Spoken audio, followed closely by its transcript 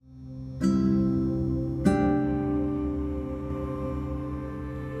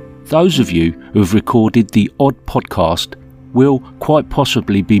Those of you who have recorded the odd podcast will quite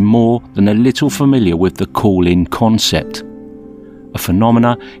possibly be more than a little familiar with the call-in concept, a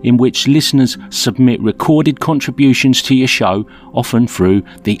phenomena in which listeners submit recorded contributions to your show, often through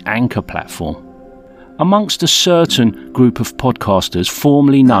the Anchor platform. Amongst a certain group of podcasters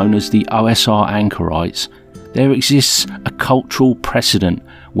formerly known as the OSR Anchorites, there exists a cultural precedent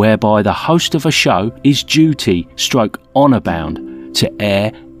whereby the host of a show is duty/honour bound to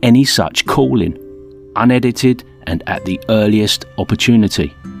air any such call-in, unedited and at the earliest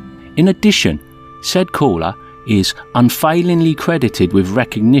opportunity. In addition, said caller is unfailingly credited with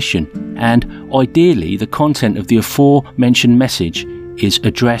recognition, and ideally the content of the aforementioned message is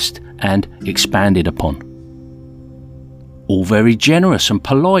addressed and expanded upon. All very generous and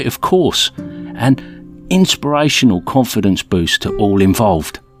polite, of course, and inspirational confidence boost to all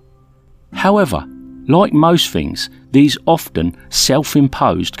involved. However, like most things, these often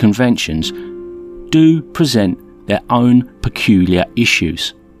self-imposed conventions do present their own peculiar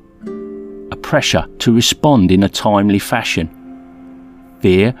issues. A pressure to respond in a timely fashion,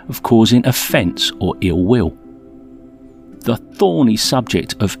 fear of causing offence or ill will, the thorny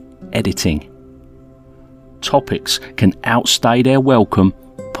subject of editing. Topics can outstay their welcome,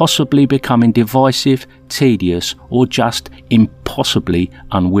 possibly becoming divisive, tedious, or just impossibly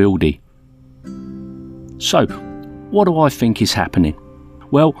unwieldy. So, what do I think is happening?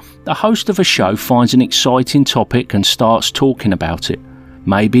 Well, the host of a show finds an exciting topic and starts talking about it.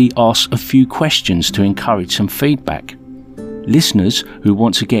 Maybe asks a few questions to encourage some feedback. Listeners who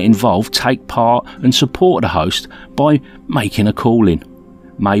want to get involved take part and support the host by making a call-in.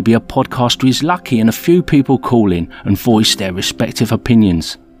 Maybe a podcaster is lucky and a few people call in and voice their respective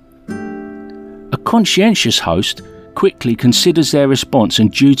opinions. A conscientious host quickly considers their response and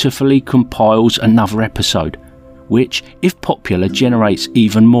dutifully compiles another episode, which, if popular, generates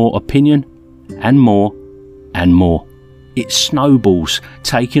even more opinion and more and more. It snowballs,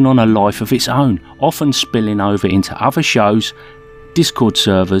 taking on a life of its own, often spilling over into other shows, Discord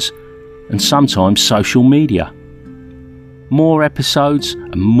servers, and sometimes social media. More episodes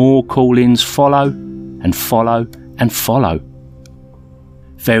and more call-ins follow and follow and follow.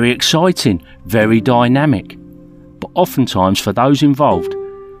 Very exciting, very dynamic, but oftentimes for those involved,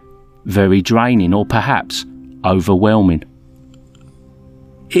 very draining or perhaps overwhelming.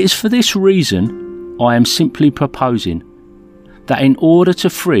 It is for this reason I am simply proposing that in order to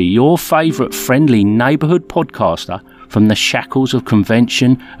free your favourite friendly neighbourhood podcaster from the shackles of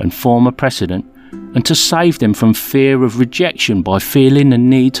convention and former precedent, and to save them from fear of rejection by feeling the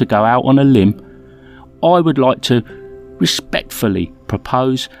need to go out on a limb, I would like to respectfully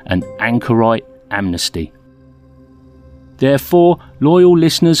propose an Anchorite amnesty. Therefore, loyal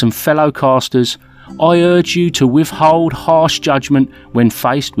listeners and fellow casters, I urge you to withhold harsh judgment when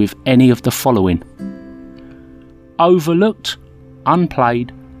faced with any of the following: overlooked,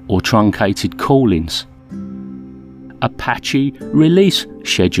 unplayed or truncated call-ins, a patchy release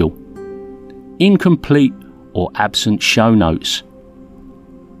schedule, incomplete or absent show notes,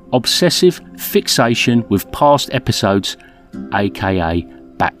 obsessive fixation with past episodes, aka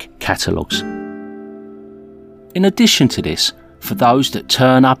back catalogues. In addition to this, for those that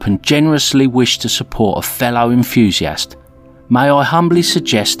turn up and generously wish to support a fellow enthusiast, may I humbly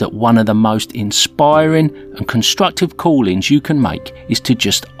suggest that one of the most inspiring and constructive call-ins you can make is to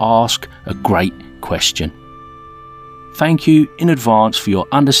just ask a great question. Thank you in advance for your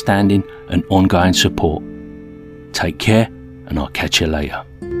understanding and ongoing support. Take care, and I'll catch you later.